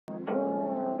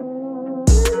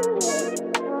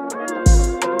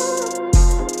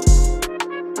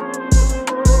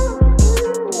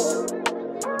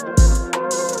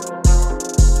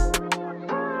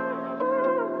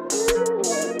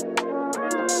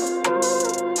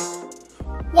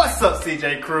What's up,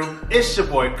 CJ crew? It's your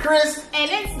boy Chris.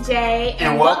 And it's Jay.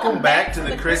 And welcome back to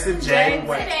the Chris and Jay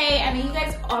Way. Today, I mean, you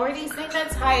guys already seen the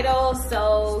title,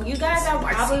 so you guys are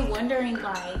probably wondering,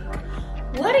 like,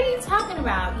 what are you talking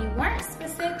about? You weren't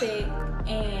specific,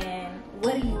 and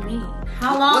what do you mean?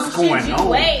 How long should you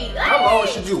wait? How long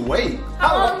should you wait?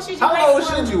 How long should you wait? How long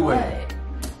should you wait?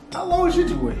 How long should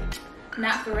you wait?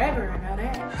 Not forever, I know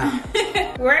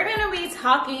that. We're gonna be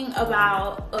talking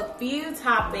about a few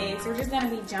topics. We're just gonna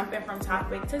be jumping from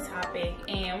topic to topic,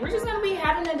 and we're just gonna be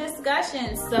having a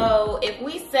discussion. So if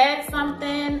we said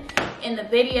something in the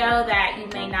video that you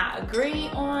may not agree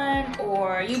on,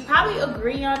 or you probably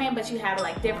agree on it, but you have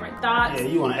like different thoughts. Yeah,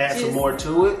 you wanna add some more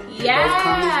to it?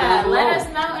 Yeah, let us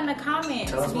know in the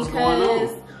comments. Tell us what's going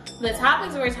on. The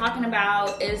topics we're talking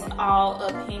about is all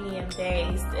opinion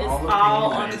based. It's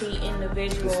all on the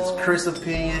individual. This is Chris'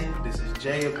 opinion. This is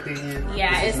Jay's opinion.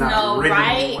 Yeah, this it's no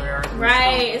right.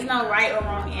 It's no right or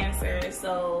wrong answer.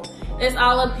 So it's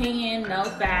all opinion, no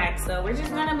facts. So we're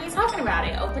just gonna be talking about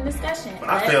it. Open discussion. But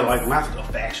I feel like my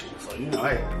stuff factual, so you know,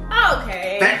 hey.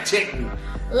 Okay. Fact check me.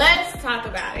 Let's talk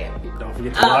about it. Don't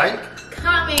forget to like,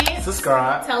 comment,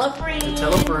 subscribe, tell a friend, to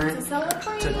tell a friend, to tell a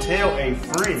friend, to tell a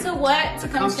friend, to what? To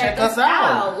come check us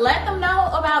out. Let them know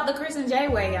about the Chris and Jay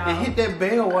Way, y'all. And hit that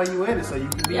bell while you at it so you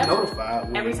can be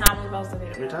notified. Every time we post a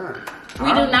video. Every time.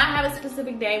 We do not have a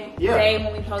specific day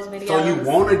when we post videos. So you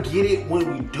want to get it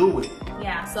when we do it.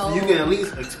 Yeah, so you can at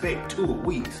least expect 2 a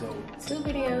week. So 2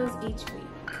 videos each week.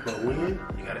 But when?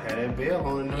 You gotta have that bell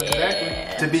on and know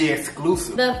exactly to be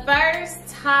exclusive. The first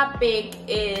topic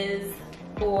is,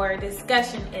 or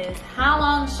discussion is, how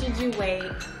long should you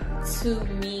wait to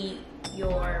meet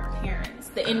your parents,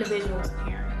 the individual's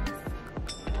parents?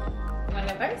 You wanna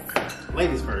go first?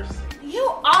 Ladies first. You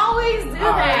always do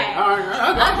that. All right.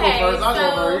 I'll go first. I'll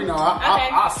go first. You know,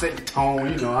 I'll set the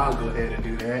tone. You know, I'll go ahead and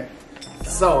do that.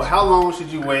 So, how long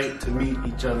should you wait to meet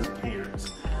each other's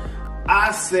parents?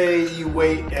 I say you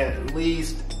wait at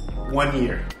least 1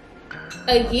 year.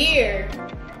 A year?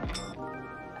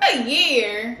 A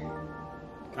year?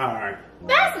 Alright.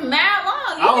 That's mad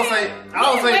long. I would say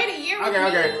wait a year.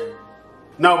 Okay.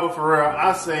 No, but for real,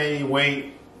 I say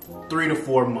wait 3 to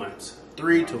 4 months.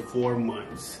 3 to 4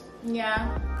 months.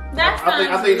 Yeah.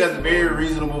 I think that's very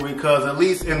reasonable because at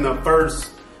least in the first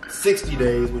 60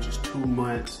 days, which is 2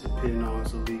 months, depending on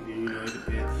so you know, it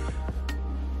depends.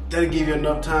 That'll give you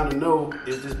enough time to know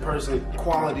is this person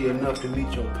quality enough to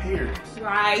meet your parents.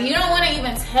 Right. You don't want to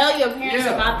even tell your parents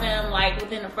about them like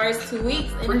within the first 2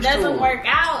 weeks, and it doesn't work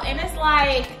out. And it's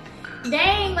like,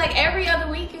 dang, like every other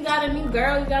week you got a new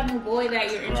girl, you got a new boy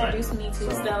that you're introducing me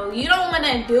to. So you don't want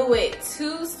to do it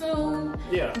too soon.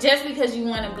 Yeah. Just because you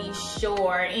want to be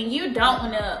sure, and you don't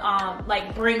want to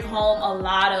like bring home a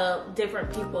lot of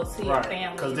different people to your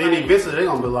family. Because then eventually they're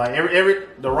gonna be like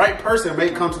the right person may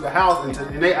come to the house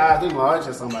and in their eyes they're like, oh, it's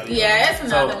just somebody. Yeah, it's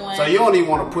another one. So you don't even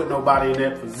want to put nobody in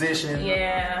that position.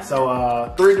 Yeah.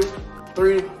 So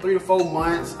 3 to 4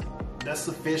 months, that's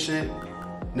sufficient.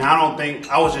 Now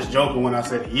I was just joking when I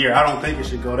said a year. I don't think it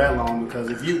should go that long because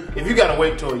if you gotta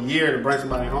wait till a year to bring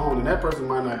somebody home, then that person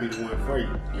might not be the one for you.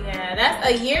 Yeah, that's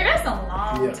a year. That's a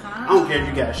long time. I don't care if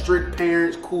you got strict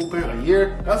parents, cool parents. A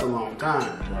year, that's a long time.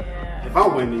 Yeah. If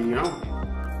I'm waiting a year,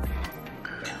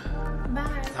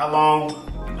 Bye. How long,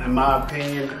 in my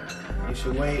opinion, you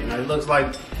should wait? And it looks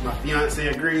like my fiance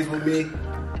agrees with me.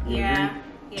 You agree?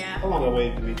 Yeah. How long I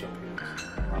wait to meet your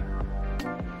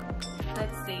parents?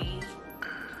 Let's see.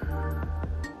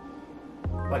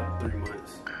 Like 3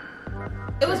 months.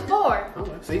 It was 4.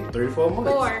 Okay, see, 3 to 4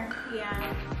 months. 4,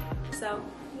 yeah. So,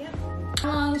 yeah.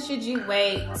 How long should you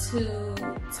wait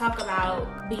to talk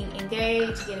about being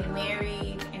engaged, getting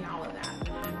married, and all of that?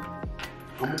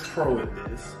 I'm a pro at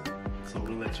this, so I'm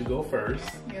gonna let you go first.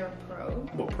 You're a pro?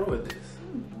 I'm a pro at this.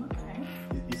 Okay.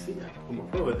 You see, I'm a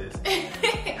pro at this.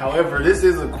 However, this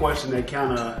is a question that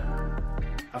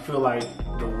I feel like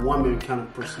the woman kind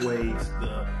of persuades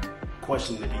the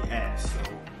question to be asked.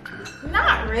 So,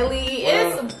 not really.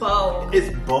 It's both.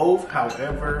 It's both.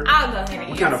 However, I'll go ahead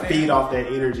and we kind of feed off that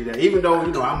energy. That even though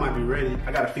I might be ready,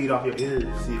 I gotta feed off your energy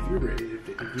to see if you're ready.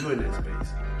 If you're in that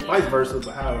space, vice versa.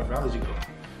 But however, I'll let you go.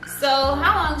 So,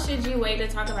 how long should you wait to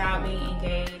talk about being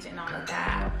engaged and all of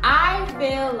that? I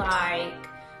feel like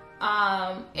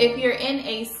if you're in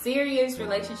a serious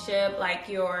relationship, like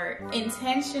you're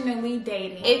intentionally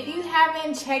dating, if you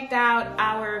haven't checked out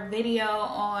our video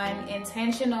on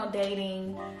intentional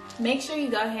dating, make sure you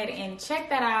go ahead and check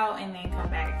that out and then come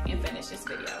back and finish this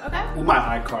video, okay? We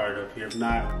might iCard up here. If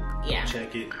not,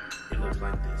 check it. It looks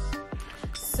like this.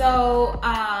 So,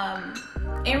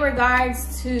 in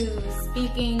regards to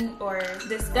speaking or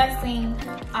discussing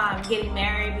getting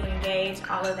married, being engaged,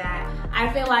 all of that,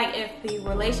 I feel like if the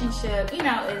relationship, you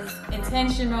know, is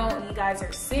intentional and you guys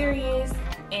are serious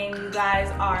and you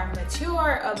guys are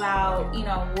mature about, you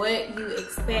know, what you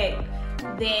expect,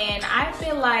 then I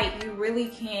feel like you really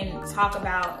can talk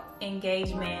about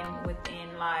engagement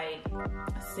within like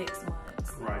 6 months.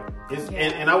 Right.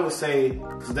 And I would say,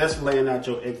 because that's laying out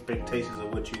your expectations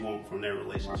of what you want from that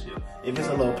relationship. If it's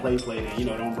a little play, then, you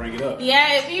know, don't bring it up.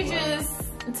 Yeah, if you just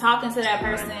talking to that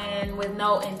person with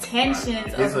no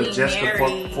intentions of being just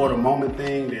married. For the moment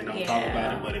thing, then don't talk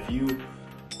about it. But if you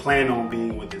plan on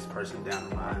being with this person down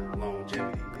the line,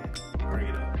 longevity, then bring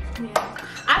it up. Yeah.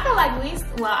 I feel like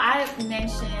I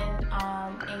mentioned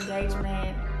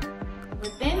engagement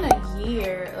within a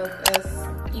year of us,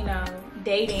 you know,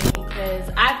 dating,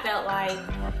 because I felt like,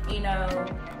 you know,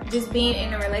 just being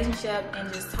in a relationship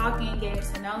and just talking, getting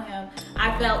to know him,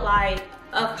 I felt like,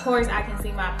 of course, I can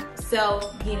see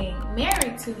myself getting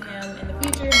married to him in the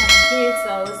future, having kids.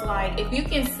 So it's like, if you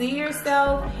can see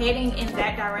yourself heading in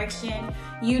that direction,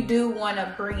 you do want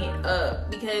to bring it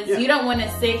up, because you don't want to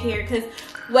sit here. Because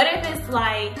what if it's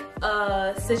like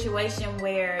a situation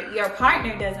where your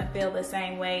partner doesn't feel the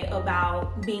same way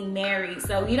about being married?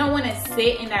 So you don't want to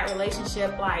sit in that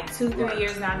relationship like 2-3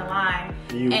 years down the line,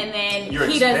 and then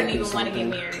he doesn't even want to get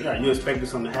married. Yeah, you're expecting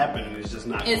something to happen, and it's just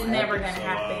not. It's never going to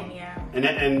happen. Yeah.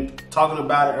 And talking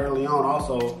about it early on,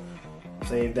 also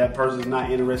say if that person's not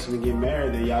interested in getting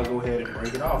married, then y'all go ahead and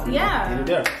break it off. Yeah.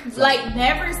 There. So, like,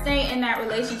 never stay in that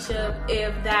relationship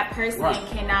if that person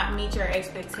cannot meet your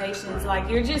expectations. Like,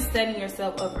 you're just setting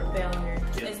yourself up for failure.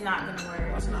 It's not gonna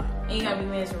work. It's not. And you're gonna be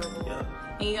miserable. Yeah.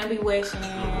 And you're gonna be wishing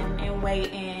and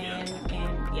waiting and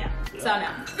so no.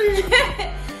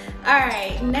 All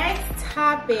right, next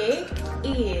topic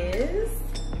is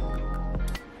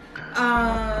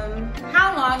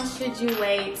how long should you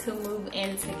wait to move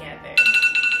in together?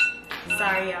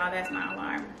 Sorry, y'all, that's my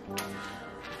alarm.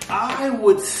 I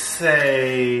would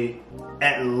say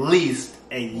at least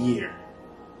a year.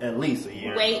 At least a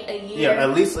year. Wait a year? Yeah,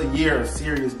 at least a year of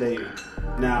serious dating.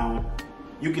 Now,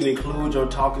 you can include your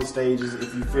talking stages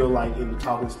if you feel like in the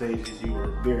talking stages you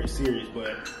were very serious,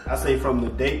 but I say from the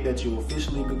date that you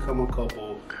officially become a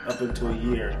couple up until a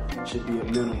year should be a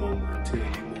minimum until you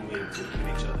move in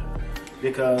with each other.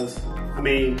 Because, I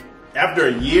mean, after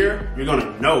a year, you're going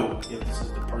to know if this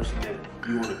is the person that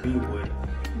you want to be with.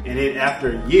 And then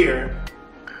after a year,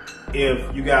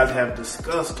 if you guys have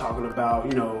discussed talking about,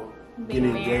 you know,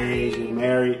 getting engaged and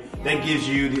married, that gives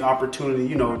you the opportunity,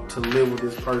 you know, to live with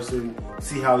this person,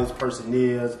 see how this person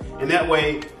is. And that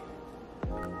way,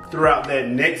 throughout that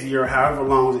next year, however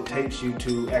long it takes you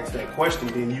to ask that question,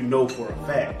 then you know for a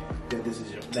fact that this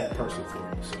is that person for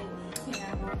you. So,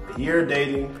 a year of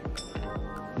dating,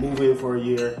 move in for a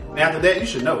year, and after that you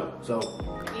should know. So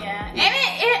and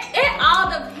it all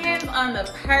depends on the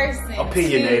person.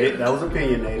 Opinionated. Too. That was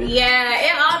opinionated. Yeah,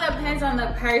 it all depends on the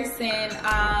person.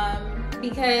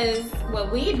 Because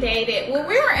we dated, we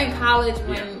were in college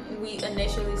when we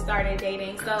initially started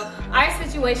dating, so our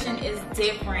situation is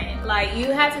different. Like,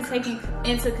 you have to take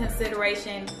into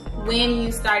consideration when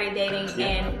you started dating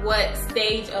and what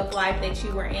stage of life that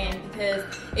you were in. Because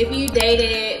if you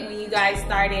dated when you guys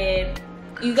started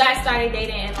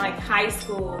dating in like high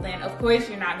school, then of course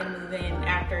you're not gonna move in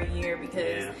after a year,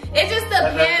 because it just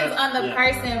depends on the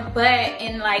person. But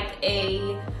in like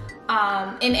a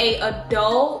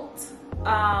adult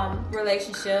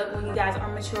relationship, when you guys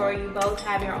are mature, you both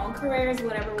have your own careers,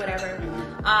 whatever,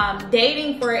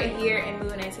 dating for a year and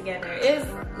moving in together is,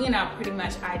 you know, pretty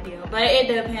much ideal. But it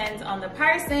depends on the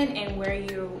person and where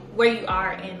you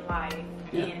are in life,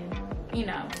 and you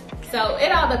know, so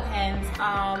it all depends.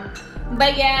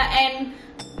 But yeah, and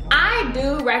I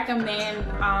do recommend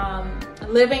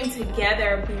living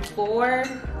together before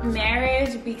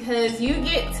marriage, because you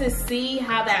get to see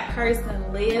how that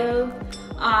person lives.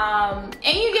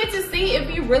 And you get to see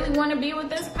if you really want to be with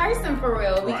this person for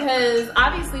real, because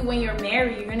obviously when you're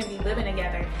married, you're going to be living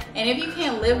together. And if you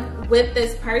can't live with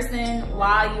this person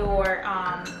while you're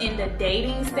in the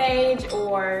dating stage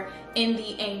or in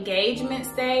the engagement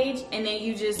stage, and then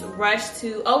you just rush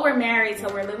to, oh, we're married,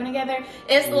 so we're living together,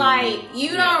 it's like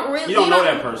you don't really, you don't know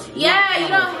that person. You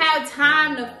don't have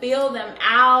time to feel them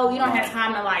out. You don't have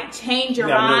time to like change your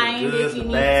mind if you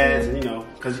need bads, to. You know,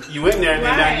 because you in there and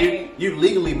then now you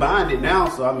legally binded now,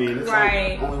 so I mean, it's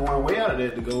like only one way out of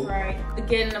that to go.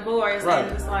 Getting divorced,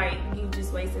 and it's like you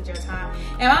just wasted your time.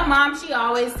 And my mom, she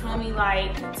always told me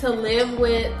like to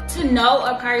know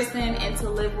a person and to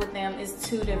live with them is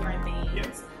two different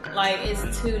things. Like,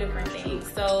 it's two different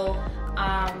things. So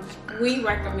We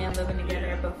recommend living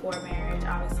together before marriage.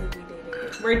 Obviously, we did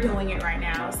it. We're doing it right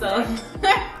now, so.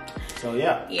 So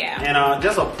yeah. Yeah. And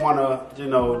just a point of, you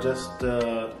know, just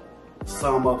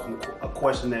sum up a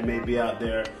question that may be out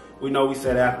there. We know we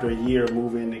said after a year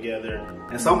moving together,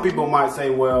 and some people might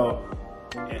say, well,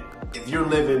 if you're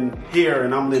living here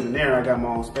and I'm living there, I got my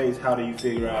own space. How do you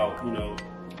figure out, you know,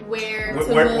 where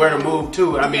to move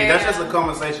to? I mean, that's just a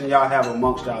conversation y'all have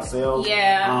amongst yourselves.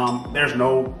 Yeah. There's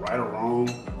no right or wrong.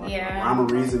 Yeah. Rhyme or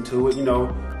reason to it. You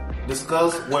know,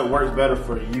 discuss what works better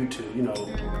for you two. You know,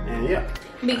 and yeah.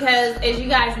 Because as you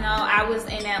guys know, I was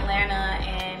in Atlanta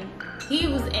and he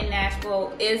was in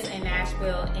Nashville, is in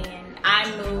Nashville, and I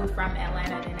moved from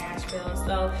Atlanta to Nashville.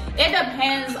 So it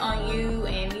depends on you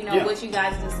and, you know, what you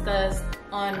guys discuss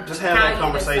on. Just have that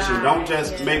conversation. Don't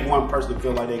just make one person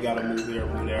feel like they got to move here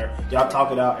or move there. Y'all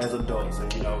talk it out as adults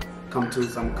and, you know, come to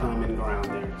some common ground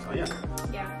there. So yeah.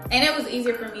 Yeah. And it was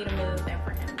easier for me to move than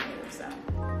for him to move. So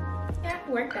yeah, it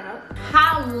worked out.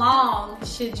 How long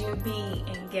should you be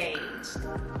engaged?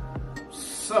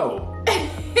 So,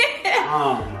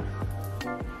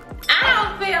 I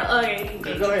don't feel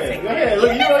okay. Go ahead.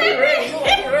 Look, you know you're ready.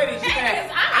 You're ready.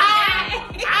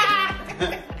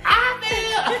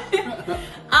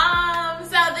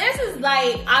 So this is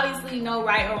like obviously no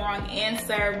right or wrong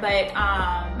answer, but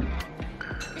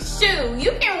shoot,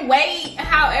 you can wait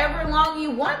however long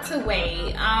you want to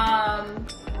wait.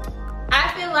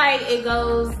 I feel like it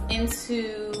goes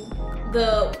into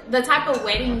the type of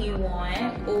wedding you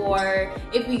want, or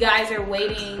if you guys are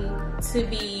waiting to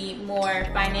be more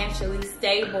financially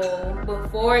stable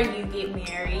before you get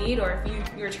married, or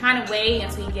if you're trying to wait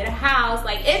until you get a house.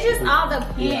 Like, it just all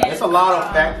depends. Yeah, it's a lot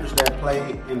of factors that play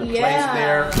into place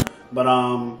there, but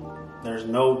there's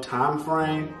no time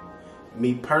frame.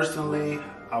 Me personally,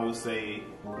 I would say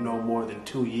no more than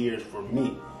 2 years for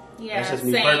me. Yeah, that's just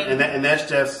me and that's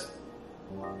just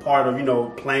part of, you know,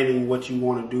 planning what you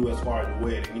want to do as far as the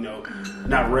wedding, you know,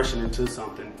 not rushing into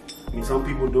something. I mean, some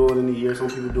people do it in a year, some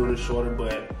people do it in shorter,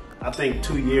 but I think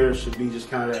 2 years should be just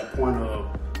kind of that point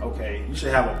of, okay, you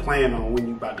should have a plan on when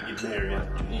you're about to get married.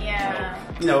 Yeah.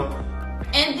 So, you know.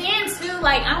 And then too,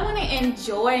 like, I want to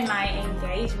enjoy my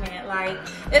engagement. Like,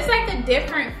 it's like a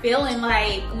different feeling,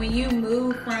 like when you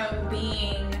move from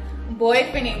being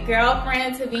boyfriend and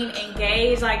girlfriend to being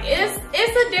engaged. Like, it's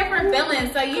a different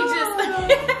feeling. So you just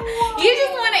you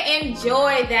just want to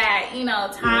enjoy that, you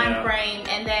know, time frame.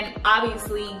 And then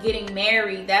obviously getting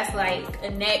married, that's like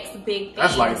a next big thing.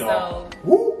 That's like so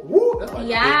woo woo. That's like a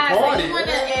big party. So you want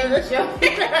to enjoy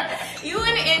you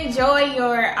want to enjoy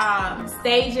your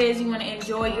stages, you want to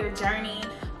enjoy your journey.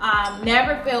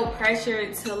 Never feel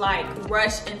pressured to like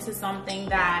rush into something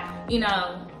that, you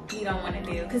know, you don't want to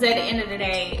do, because at the end of the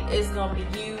day, it's gonna be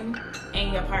you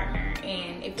and your partner,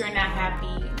 and if you're not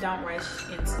happy, don't rush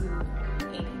into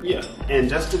anything. Yeah, and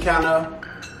just to kind of,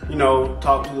 you know,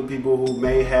 talk to the people who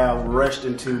may have rushed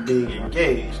into being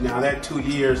engaged. Now that 2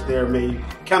 years there may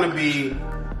kind of be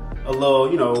a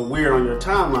little, you know, weird on your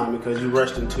timeline because you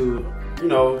rushed into, you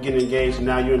know, getting engaged, and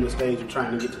now you're in the stage of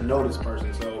trying to get to know this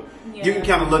person. So you can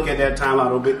kind of look at that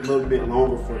timeline a little bit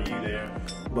longer for you there.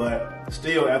 But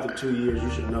still, after 2 years, you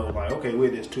should know, like, okay, we're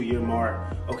at this 2 year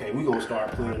mark. Okay, we're gonna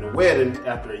start planning a wedding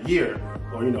after a year,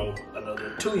 or, you know,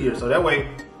 another 2 years. So that way,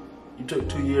 you took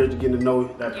 2 years to get to know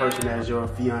that person as your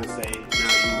fiance. Now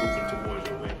you're moving towards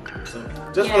your wedding. So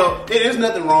just there's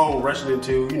nothing wrong with rushing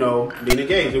into, you know, being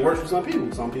engaged. It works for some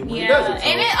people. Some people it doesn't. So.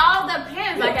 And it all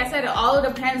depends. Like I said, it all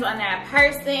depends on that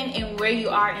person and where you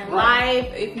are in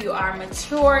life. If you are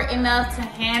mature enough to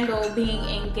handle being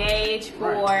engaged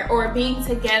for or being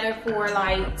together for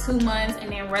like 2 months and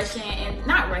then rushing and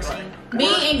not rushing,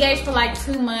 being engaged for like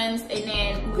 2 months and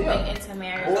then moving into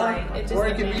marriage. Or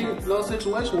it could be a little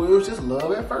situation where it was just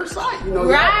love at first sight. You know,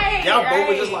 y'all both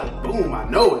were just like, boom, I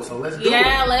know it, so let's do it.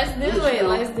 Yeah, let's do it.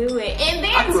 Let's do it. And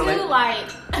then too, like,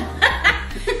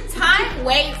 time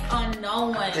waits on no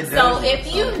one. So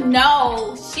if you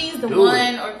know she's the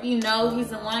one, or if you know he's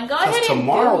the one, go ahead and do it.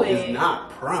 Tomorrow is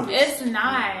not promised. It's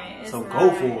not. So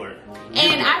go for it.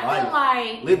 And I feel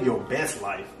like live your best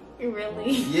life.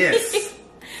 Really? Yes.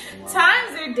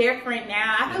 Times are different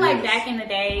now. I feel like back in the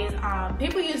days,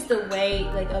 people used to wait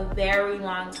like a very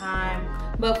long time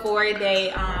before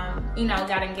they, you know,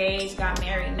 got engaged, got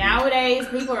married. Nowadays,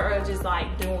 people are just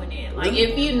like doing it. Like,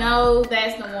 if you know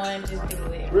that's the one, just do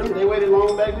it. Really? They waited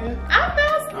long back then? I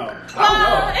feel so. Oh, I don't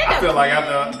know. I feel like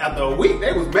after a week,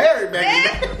 they was married back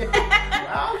then.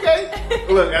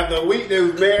 Okay. Look, after a week, they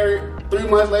was married. 3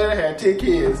 months later, had 10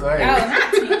 kids. So, hey. Oh,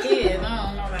 not 10 kids. I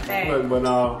don't know about that. Look, but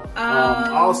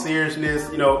all seriousness,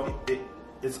 you know,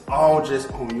 it's all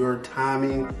just on your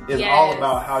timing. It's all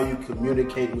about how you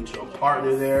communicate with your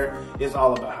partner there. It's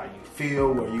all about how you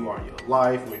feel, where you are in your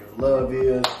life, where your love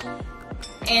is.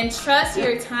 And trust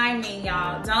your timing,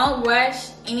 y'all. Don't rush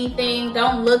anything.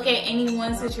 Don't look at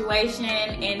anyone's situation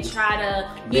and try to,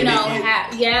 you know,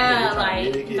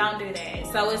 don't do that.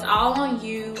 So it's all on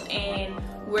you and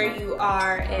where you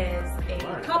are as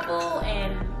a couple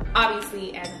and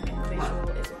obviously as an individual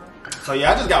as well. So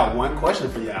yeah, I just got one question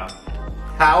for y'all.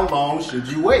 How long should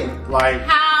you wait? Like,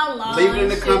 how long? Leave it in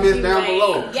the comments down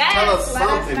below. Yes, tell us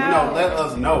something. Let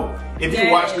us know. If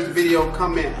you watch this video,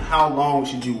 comment how long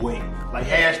should you wait. Like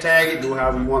hashtag it, do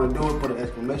however you want to do it, put an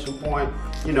exclamation point.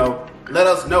 You know, let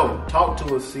us know. Talk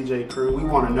to us, CJ Crew. We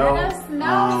want to know. Let us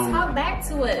know. Talk back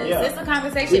to us. Yeah. It's a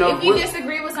conversation. You know, if you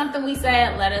disagree with something we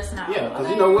said, let us know. Yeah, because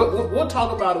you know we'll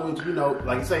talk about it with, you know,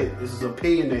 like I say, this is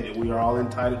opinionated. We are all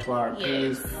entitled to our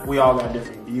opinions. We all got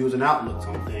different views and outlooks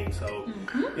on things. So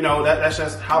you know that's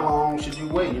just how long should you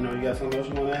wait? You know, you got something else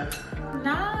you want to add?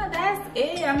 Nah, that's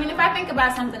it. I mean, if I think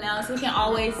about something else, we can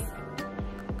always.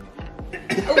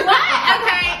 What?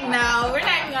 Okay, no, we're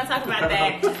not even gonna talk about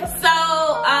that. So,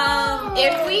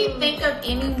 if we think of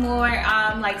any more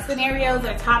like scenarios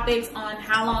or topics on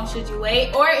how long should you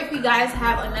wait, or if you guys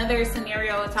have another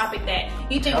scenario or topic that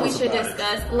you think we should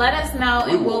discuss, let us know,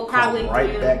 and we'll probably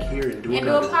back here and do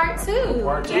a part two.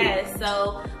 Yes,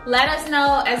 so let us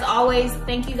know. As always,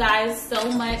 thank you guys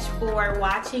so much for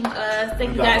watching us.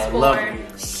 Thank you guys for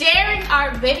sharing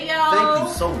our video. Thank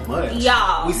you so much,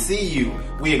 y'all. We see you.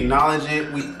 We acknowledge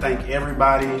it. We thank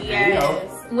everybody. Yes. And, you know,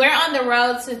 we're on the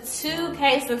road to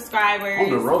 2K subscribers.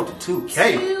 On the road to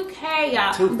 2K. 2K,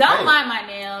 y'all. Don't mind my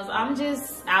nails. I'm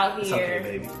just out here. It's okay,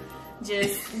 baby.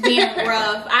 Just being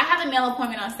rough. I have a nail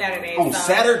appointment on Saturday.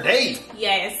 Saturday?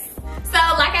 Yes. So,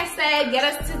 like I said, get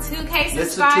us to 2K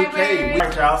subscribers. All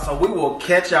right, y'all. So we will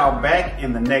catch y'all back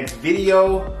in the next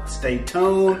video. Stay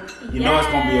tuned. You know it's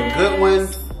going to be a good one.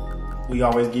 We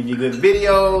always give you good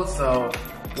videos. So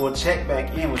we'll check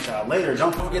back in with y'all later.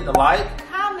 Don't forget to like,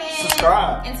 comment,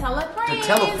 subscribe, and tell a friend. To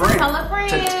tell a friend.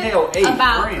 To tell a friend.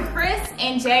 About Chris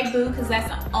and Jay Boo, because that's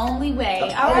the only way.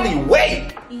 The only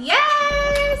way. Yeah.